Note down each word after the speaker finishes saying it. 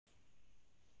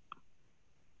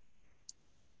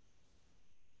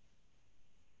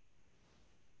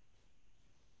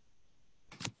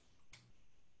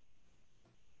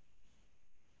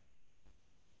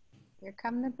Here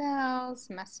come the bells.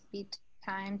 Must be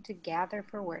time to gather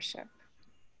for worship.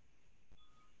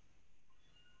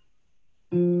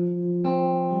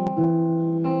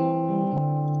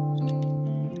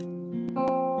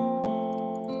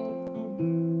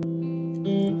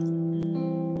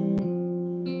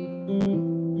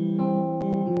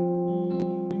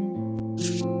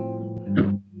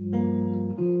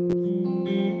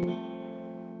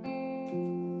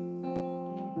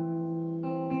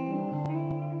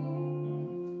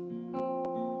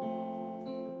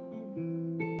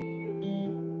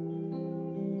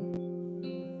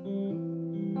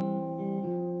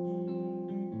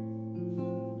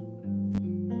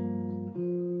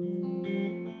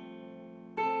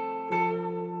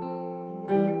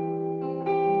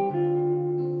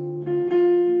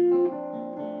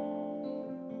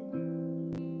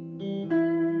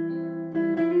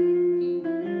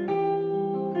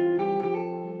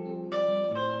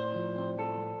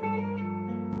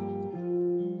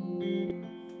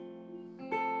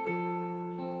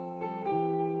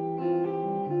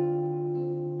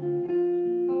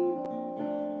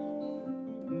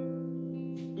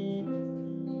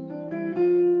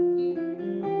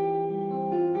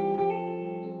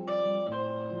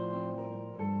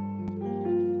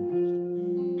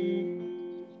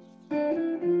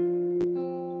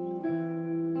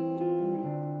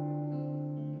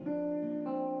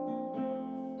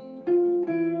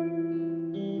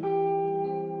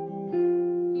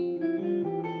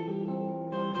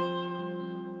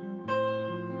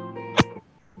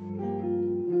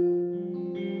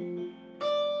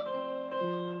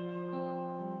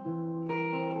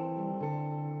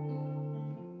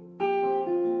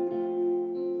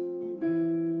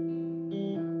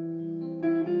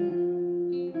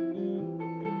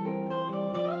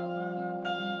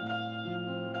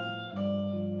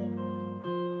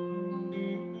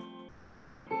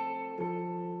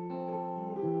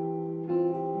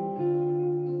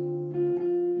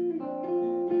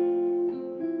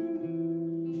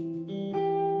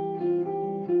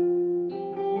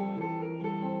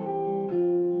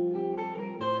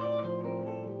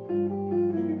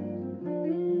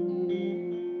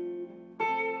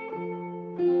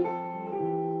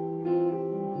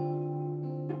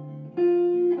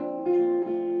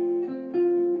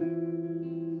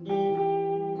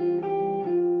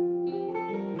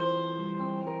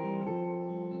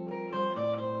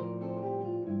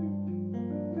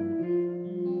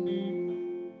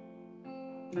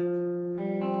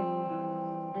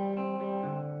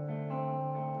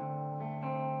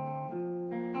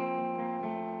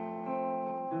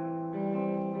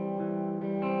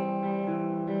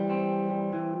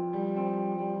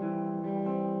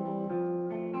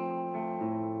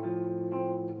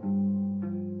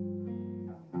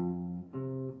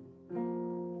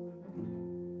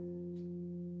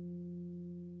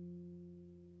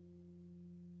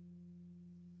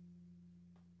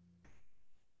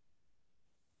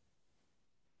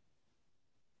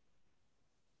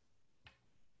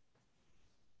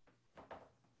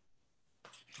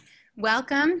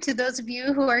 Welcome to those of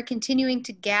you who are continuing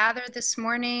to gather this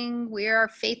morning. We are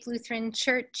Faith Lutheran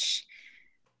Church.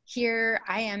 Here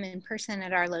I am in person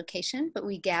at our location, but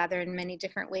we gather in many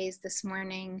different ways this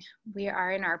morning. We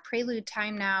are in our prelude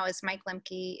time now as Mike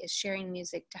Lembke is sharing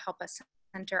music to help us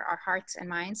center our hearts and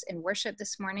minds in worship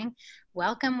this morning.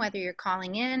 Welcome, whether you're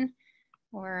calling in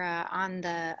or on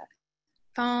the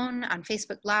phone, on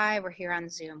Facebook Live, or here on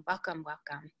Zoom. Welcome,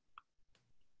 welcome.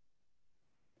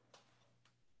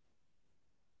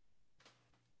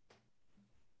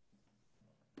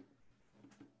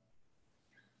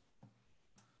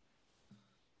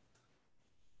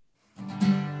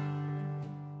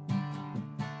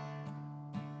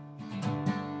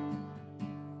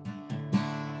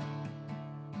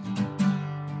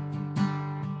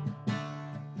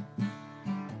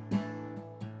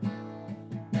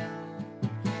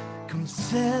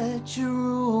 Set your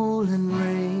rule and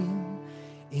reign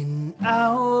in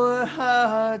our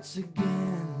hearts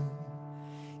again.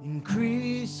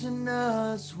 Increase in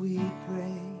us, we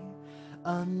pray.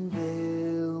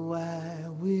 Unveil why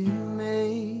we're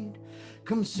made.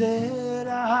 Come set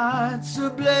our hearts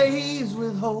ablaze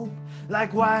with hope,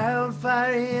 like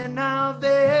wildfire in our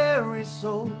very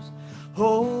souls.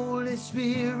 Holy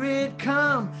Spirit,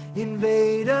 come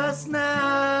invade us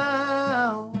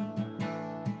now.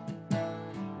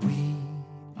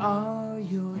 Are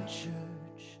your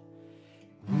church.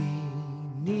 We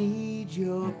need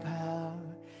your power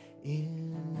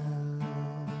in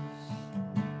us.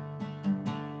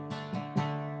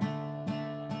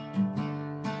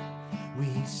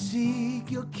 We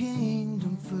seek your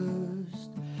kingdom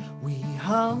first. We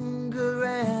hunger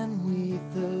and we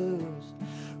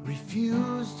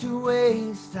refuse to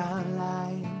waste our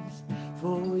lives,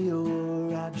 for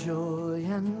you're our joy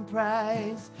and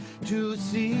prize. To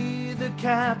see the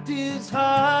captives'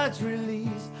 hearts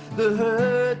released, the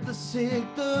hurt, the sick,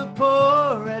 the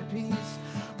poor at peace.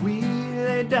 We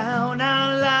lay down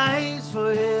our lives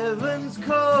for heaven's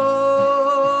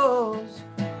cause.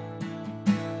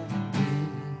 We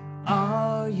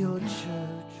are your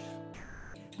church.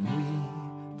 We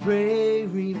pray,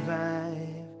 revive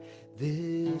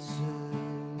this earth.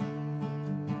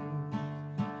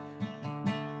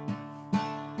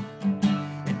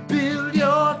 And build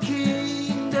your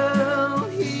kingdom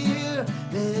here.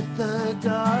 Let the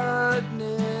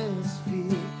darkness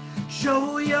fear.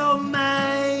 Show your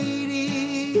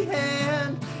mighty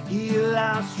hand. Heal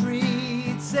our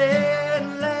streets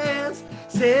and lands.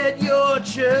 Set your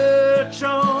church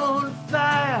on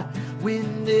fire.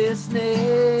 Win this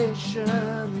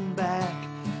nation back.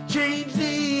 Change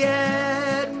the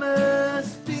atmosphere.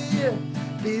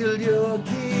 Build your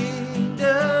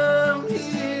kingdom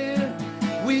here.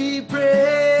 We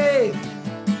pray.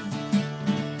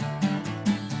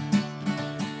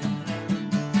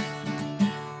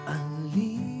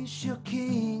 Unleash your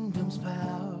kingdom's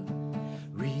power,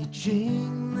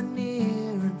 reaching the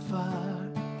near and far.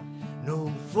 No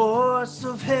force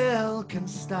of hell can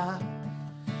stop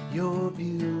your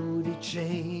beauty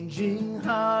changing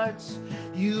hearts.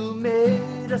 You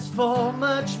made us for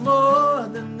much more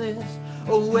than this.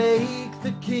 Awake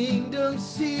the kingdom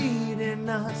seed in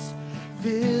us.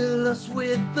 Fill us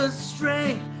with the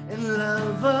strength and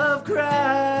love of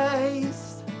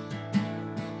Christ.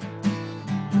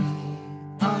 We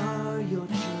are your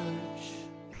church.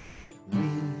 We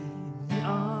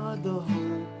are the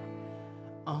hope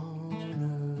on earth.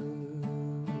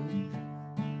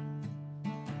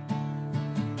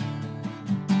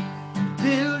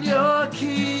 Build your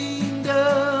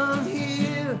kingdom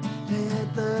here.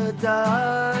 Let the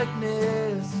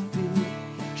darkness fear.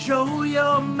 Show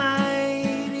your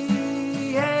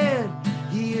mighty hand.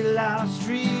 Heal our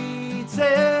streets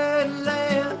and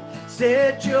land.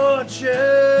 Set your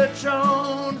church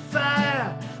on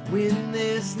fire. Win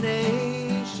this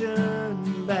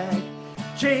nation back.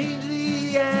 Change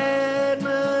the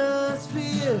atmosphere.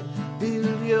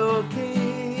 Build your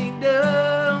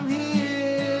kingdom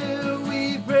here.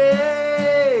 We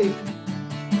pray.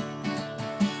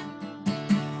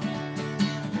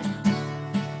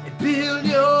 And build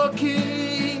your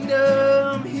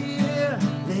kingdom here.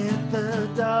 Let the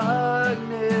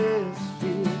darkness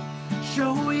fear.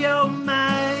 Show your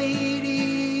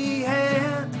mighty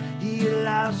hand. Heal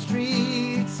our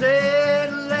streets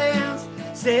and lands.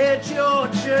 Set your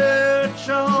church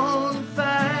on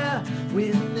fire.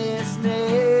 Win this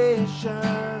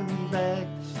nation back.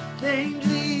 Change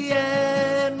the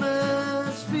atmosphere.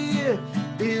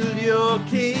 Build your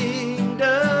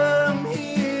kingdom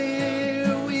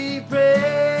here. We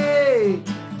pray.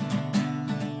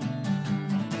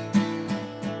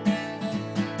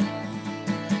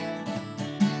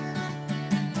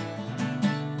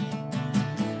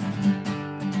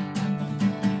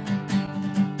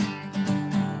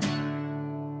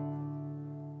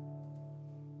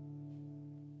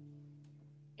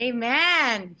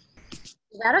 Amen.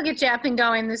 That'll get you up and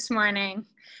going this morning.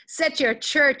 Set your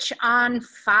church on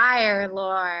fire,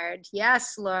 Lord.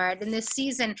 Yes, Lord. In this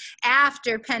season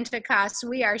after Pentecost,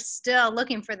 we are still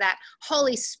looking for that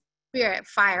Holy Spirit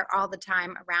fire all the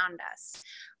time around us.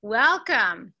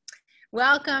 Welcome.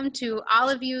 Welcome to all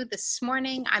of you this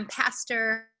morning. I'm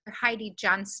Pastor Heidi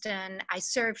Johnston. I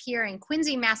serve here in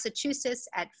Quincy, Massachusetts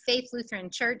at Faith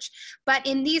Lutheran Church. But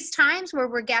in these times where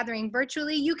we're gathering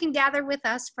virtually, you can gather with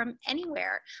us from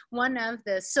anywhere. One of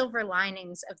the silver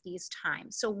linings of these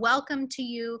times. So welcome to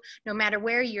you, no matter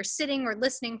where you're sitting or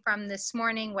listening from this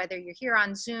morning, whether you're here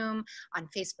on Zoom, on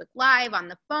Facebook Live, on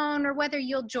the phone, or whether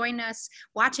you'll join us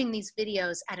watching these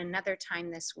videos at another time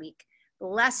this week.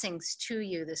 Blessings to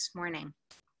you this morning.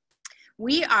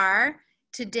 We are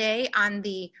today on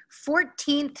the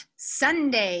 14th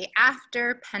Sunday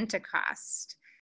after Pentecost.